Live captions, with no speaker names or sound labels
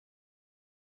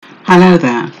Hello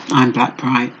there, I'm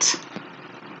Blackbright.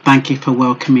 Thank you for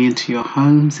welcoming me into your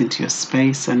homes, into your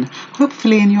space, and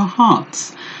hopefully in your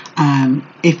hearts.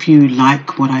 If you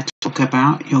like what I talk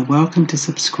about, you're welcome to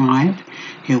subscribe,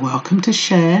 you're welcome to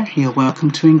share, you're welcome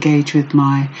to engage with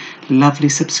my lovely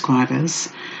subscribers.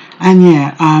 And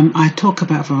I talk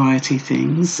about a variety of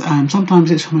things.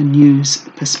 Sometimes it's from a news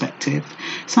perspective.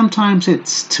 Sometimes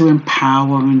it's to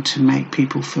empower and to make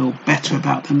people feel better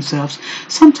about themselves.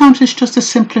 Sometimes it's just to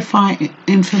simplify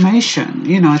information.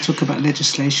 I talk about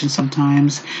legislation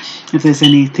sometimes. If there's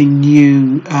anything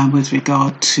new with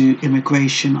regard to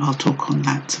immigration, I'll talk on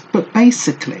that. But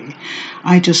basically,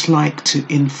 I just like to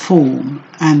inform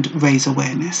and raise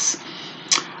awareness.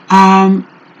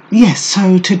 Yes,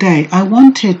 so today I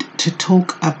wanted to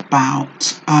talk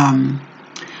about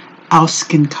our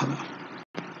skin colour,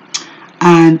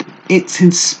 and it's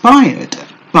inspired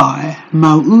by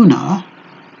Mauna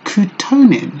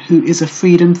Kutonin, who is a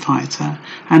freedom fighter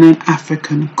and an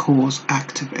African cause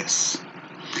activist,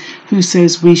 who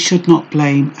says we should not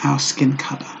blame our skin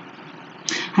colour.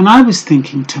 And I was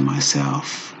thinking to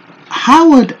myself,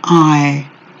 how would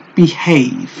I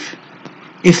behave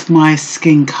if my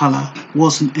skin colour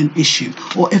wasn't an issue,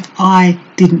 or if I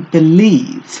didn't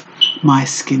believe my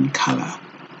skin colour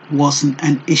wasn't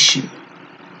an issue?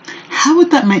 How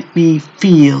would that make me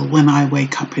feel when I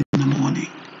wake up in the morning?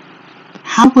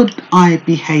 How would I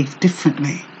behave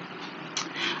differently?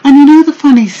 And the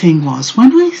funny thing was,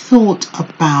 when I thought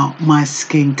about my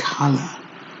skin colour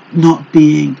not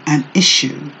being an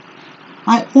issue,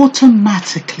 I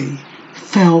automatically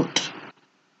felt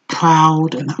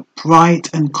proud and upright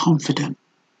and confident.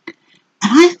 And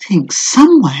I think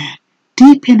somewhere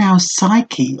deep in our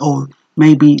psyche, or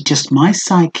maybe just my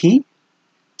psyche,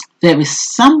 there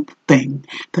is something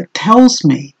that tells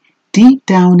me deep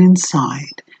down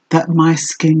inside that my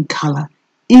skin colour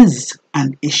is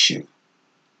an issue.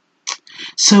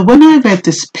 So when I read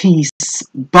this piece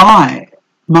by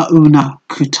Mauna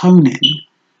Kutonin,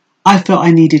 I felt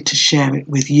I needed to share it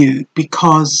with you,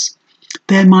 because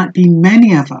there might be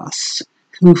many of us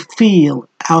who feel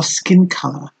our skin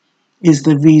colour is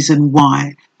the reason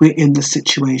why we're in the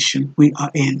situation we are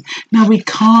in. Now, we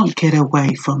can't get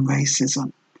away from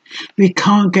racism. We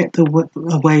can't get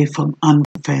away from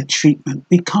unfair treatment.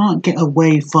 We can't get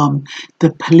away from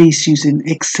the police using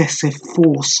excessive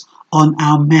force on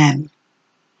our men.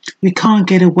 We can't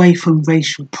get away from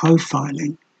racial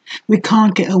profiling. We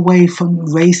can't get away from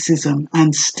racism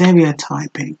and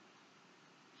stereotyping.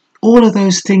 All of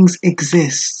those things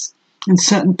exist. In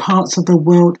certain parts of the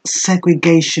world,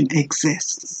 segregation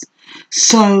exists.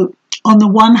 So, on the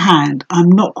one hand, I'm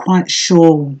not quite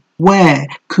sure where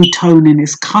Kutonin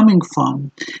is coming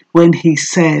from when he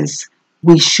says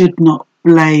we should not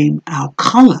blame our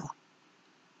colour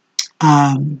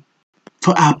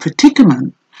for our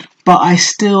predicament, but I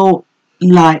still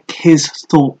like his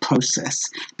thought process,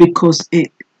 because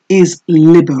it is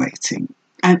liberating.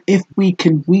 And if we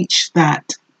can reach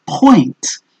that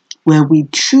point where we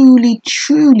truly,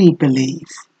 truly believe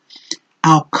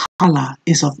our colour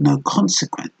is of no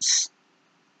consequence,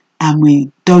 and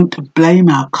we don't blame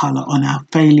our colour on our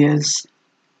failures,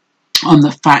 on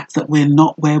the fact that we're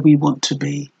not where we want to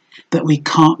be, that we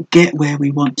can't get where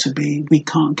we want to be, we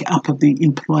can't get up the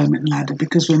employment ladder.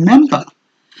 Because remember,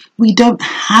 we don't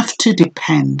have to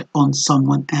depend on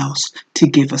someone else to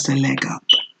give us a leg up.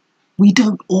 We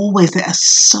don't always. There are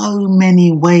so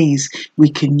many ways we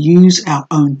can use our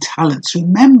own talents.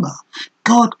 Remember,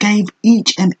 God gave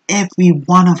each and every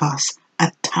one of us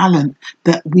a talent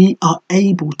that we are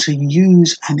able to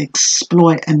use and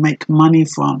exploit and make money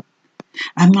from.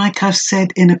 And like I've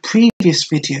said in a previous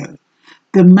video,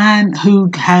 the man who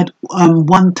had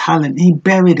one talent, he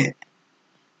buried it.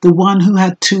 The one who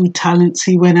had 2 talents,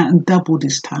 he went out and doubled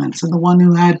his talents. And the one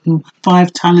who had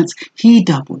 5 talents, he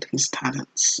doubled his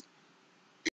talents.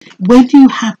 When you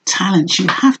have talents, you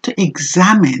have to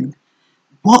examine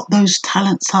what those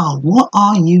talents are. What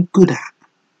are you good at?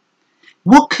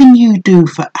 What can you do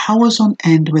for hours on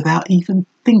end without even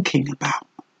thinking about?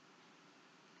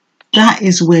 That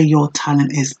is where your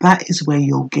talent is. That is where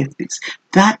your gift is.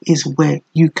 That is where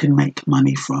you can make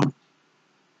money from.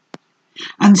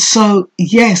 And so,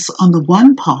 yes, on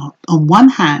one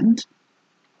hand,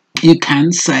 you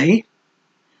can say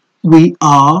we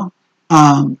have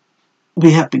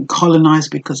been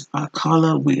colonized because of our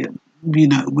color. We're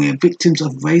victims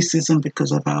of racism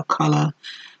because of our color.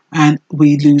 and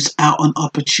we lose out on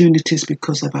opportunities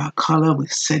because of our colour. We're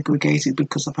segregated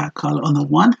because of our colour. On the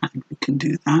one hand, we can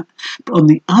do that, but on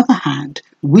the other hand,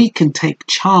 we can take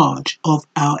charge of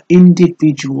our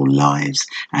individual lives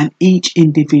and each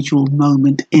individual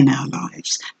moment in our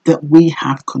lives that we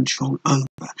have control over.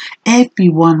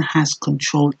 Everyone has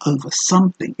control over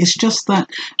something. It's just that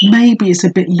maybe it's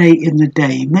a bit late in the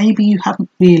day. Maybe you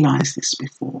haven't realised this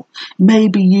before.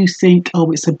 Maybe you think,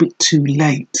 oh, it's a bit too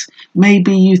late.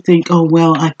 Maybe you think, oh,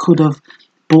 well, I could have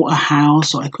bought a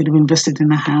house, or I could have invested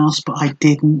in a house, but I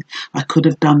didn't. I could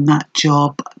have done that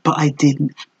job, but I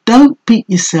didn't. Don't beat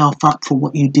yourself up for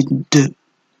what you didn't do.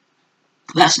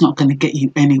 That's not going to get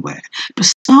you anywhere. But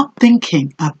start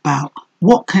thinking about,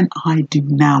 what can I do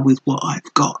now with what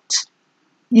I've got?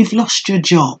 You've lost your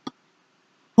job.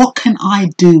 What can I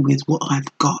do with what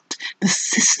I've got? The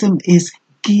system is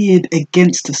geared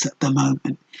against us at the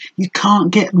moment. You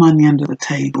can't get money under the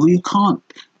table. You can't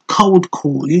cold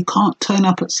call. You can't turn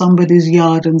up at somebody's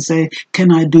yard and say,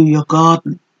 can I do your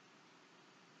garden?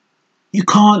 You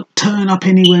can't turn up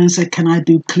anywhere and say, can I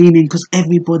do cleaning? Because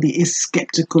everybody is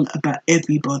skeptical about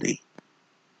everybody.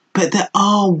 But there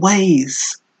are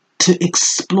ways to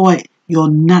exploit your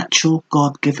natural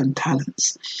God-given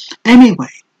talents. Anyway,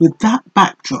 with that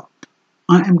backdrop,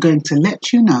 I am going to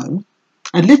let you know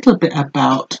a little bit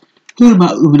about who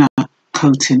Mauna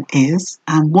Coaten is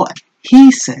and what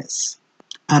he says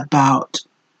about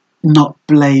not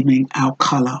blaming our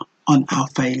colour on our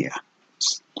failure.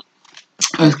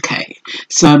 Okay,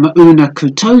 so Mauna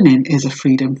Coaten is a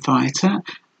freedom fighter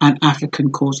and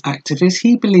African cause activist.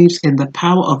 He believes in the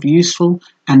power of useful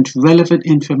and relevant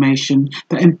information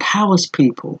that empowers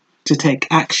people to take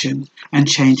action and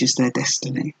changes their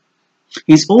destiny.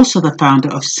 He's also the founder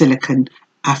of Silicon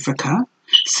Africa.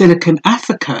 Silicon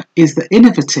Africa is the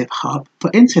innovative hub for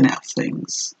Internet of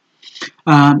Things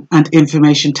and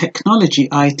information technology,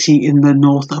 IT, in the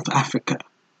north of Africa.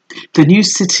 The new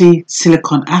city,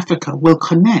 Silicon Africa, will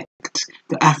connect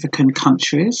the African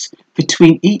countries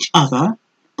between each other,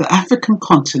 the African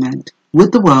continent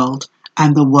with the world,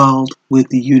 and the world with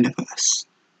the universe.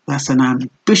 That's an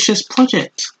ambitious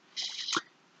project.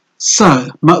 So,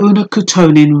 Mauna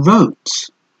Coaten wrote,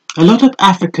 a lot of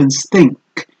Africans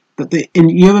think that the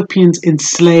Europeans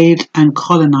enslaved and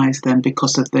colonized them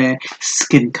because of their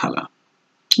skin color.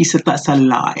 He said that's a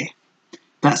lie.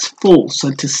 That's false.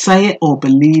 And to say it or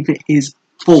believe it is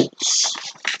false.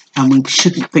 And we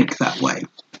shouldn't think that way.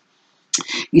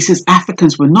 He says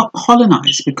Africans were not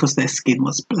colonized because their skin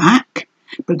was black,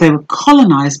 but they were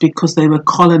colonized because they were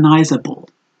colonizable.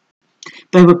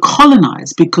 They were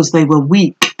colonized because they were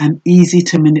weak and easy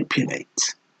to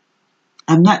manipulate.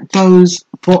 And that goes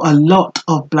for a lot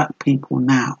of black people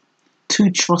now.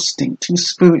 Too trusting, too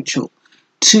spiritual,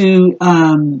 too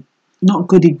not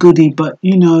goody-goody, but,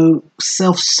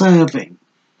 self-serving.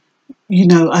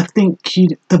 I think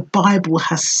the Bible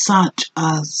has such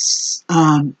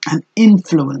an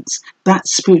influence, that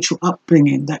spiritual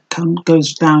upbringing that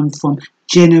goes down from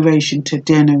generation to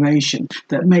generation,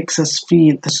 that makes us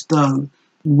feel as though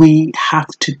we have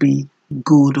to be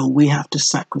good or we have to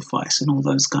sacrifice and all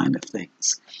those kind of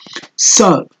things.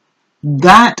 So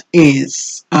that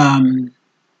is...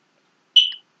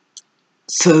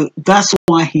 So that's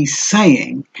why he's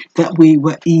saying that we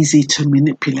were easy to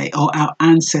manipulate, or our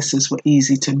ancestors were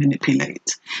easy to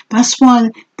manipulate. That's why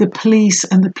the police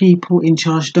and the people in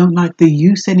charge don't like the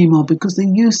youth anymore, because the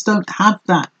youth don't have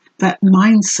that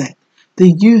mindset.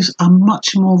 The youth are much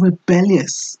more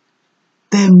rebellious.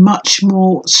 They're much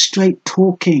more straight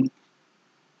talking.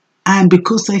 And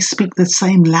because they speak the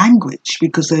same language,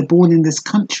 because they're born in this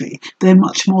country, they're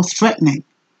much more threatening.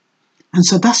 And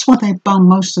so that's why they bung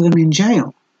most of them in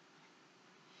jail.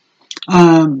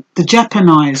 The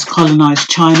Japanese colonized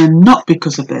China not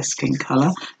because of their skin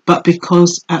color, but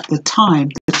because at the time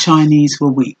the Chinese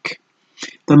were weak.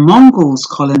 The Mongols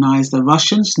colonized the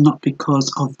Russians not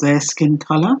because of their skin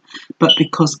color, but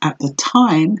because at the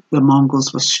time the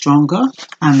Mongols were stronger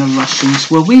and the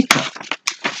Russians were weaker.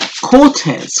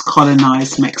 Cortes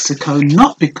colonized Mexico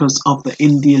not because of the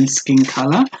Indian skin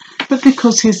color, but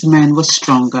because his men were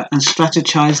stronger and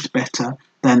strategized better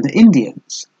than the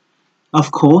Indians.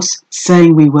 Of course,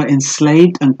 saying we were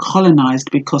enslaved and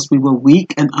colonized because we were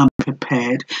weak and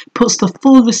unprepared puts the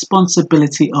full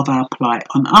responsibility of our plight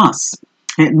on us.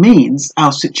 It means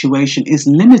our situation is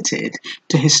limited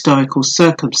to historical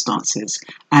circumstances,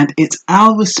 and it's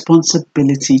our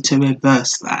responsibility to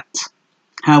reverse that.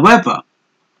 However,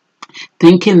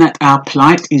 thinking that our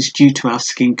plight is due to our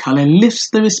skin color lifts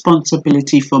the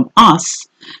responsibility from us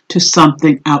to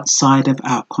something outside of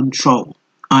our control,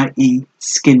 i.e.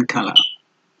 skin color.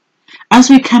 As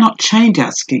we cannot change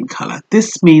our skin colour,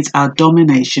 this means our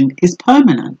domination is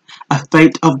permanent, a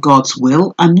fate of God's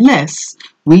will, unless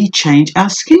we change our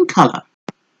skin colour,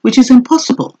 which is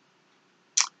impossible.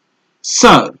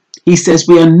 So, he says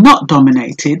we are not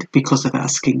dominated because of our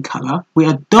skin colour. We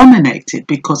are dominated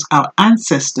because our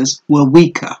ancestors were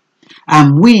weaker.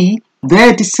 And we,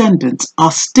 their descendants,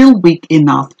 are still weak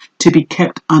enough to be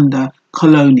kept under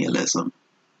colonialism.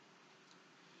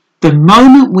 The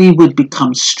moment we would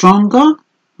become stronger,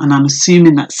 and I'm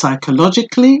assuming that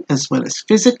psychologically as well as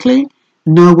physically,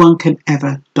 no one can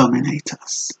ever dominate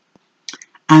us.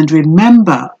 And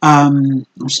remember, I'm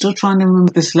still trying to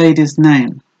remember this lady's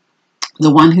name.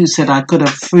 The one who said I could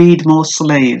have freed more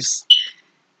slaves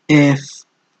if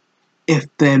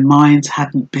their minds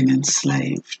hadn't been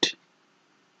enslaved.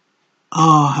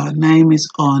 Oh, her name is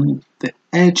on the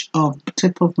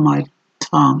tip of my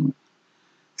tongue.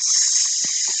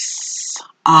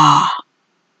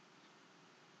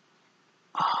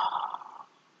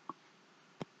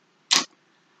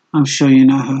 I'm sure you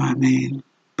know who I mean.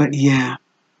 But yeah,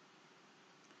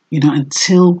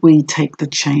 until we take the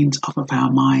chains off of our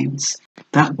minds,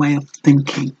 that way of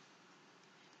thinking,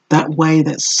 that way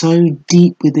that's so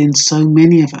deep within so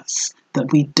many of us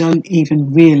that we don't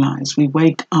even realize, we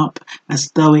wake up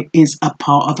as though it is a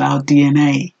part of our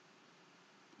DNA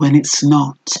when it's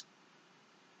not.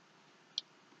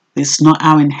 It's not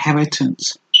our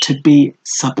inheritance to be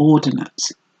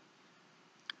subordinate.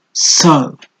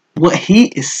 So, what he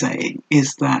is saying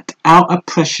is that our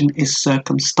oppression is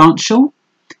circumstantial.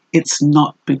 It's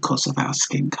not because of our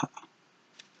skin colour.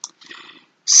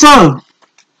 So,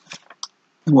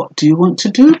 what do you want to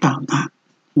do about that?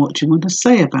 What do you want to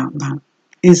say about that?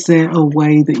 Is there a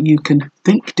way that you can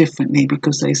think differently?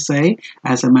 Because they say,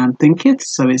 as a man thinketh,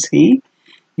 so is he.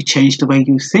 You change the way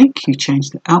you think, you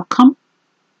change the outcome.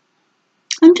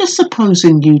 And just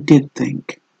supposing you did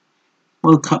think,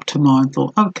 woke up tomorrow and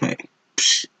thought, okay,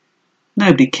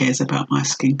 nobody cares about my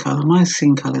skin colour. My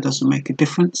skin colour doesn't make a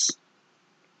difference.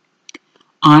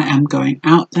 I am going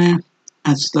out there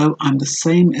as though I'm the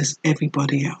same as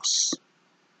everybody else.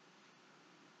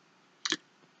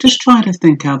 Just try to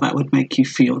think how that would make you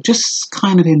feel. Just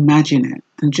kind of imagine it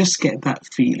and just get that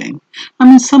feeling. I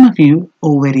mean, some of you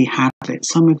already have it.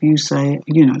 Some of you say,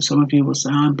 some of you will say,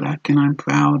 I'm black and I'm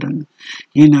proud, and,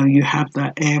 you have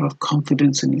that air of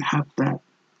confidence, and you have that,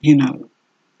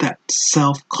 that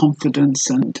self-confidence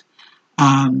and,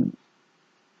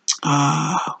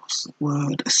 what's the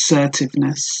word,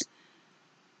 assertiveness.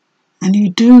 And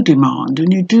you do demand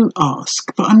and you do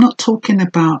ask, but I'm not talking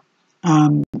about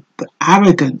the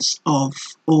arrogance of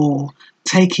or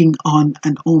taking on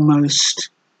an almost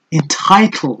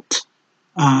entitled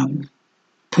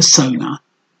persona.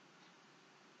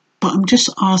 But I'm just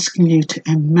asking you to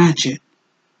imagine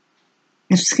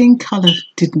if skin colour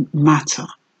didn't matter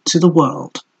to the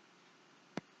world,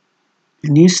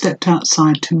 and you stepped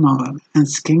outside tomorrow and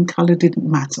skin colour didn't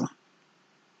matter,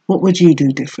 what would you do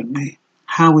differently?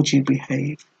 How would you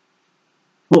behave?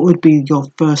 What would be your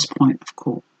first point of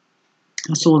call?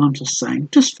 That's all I'm just saying.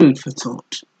 Just food for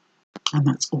thought. And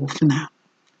that's all for now.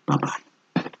 Bye-bye.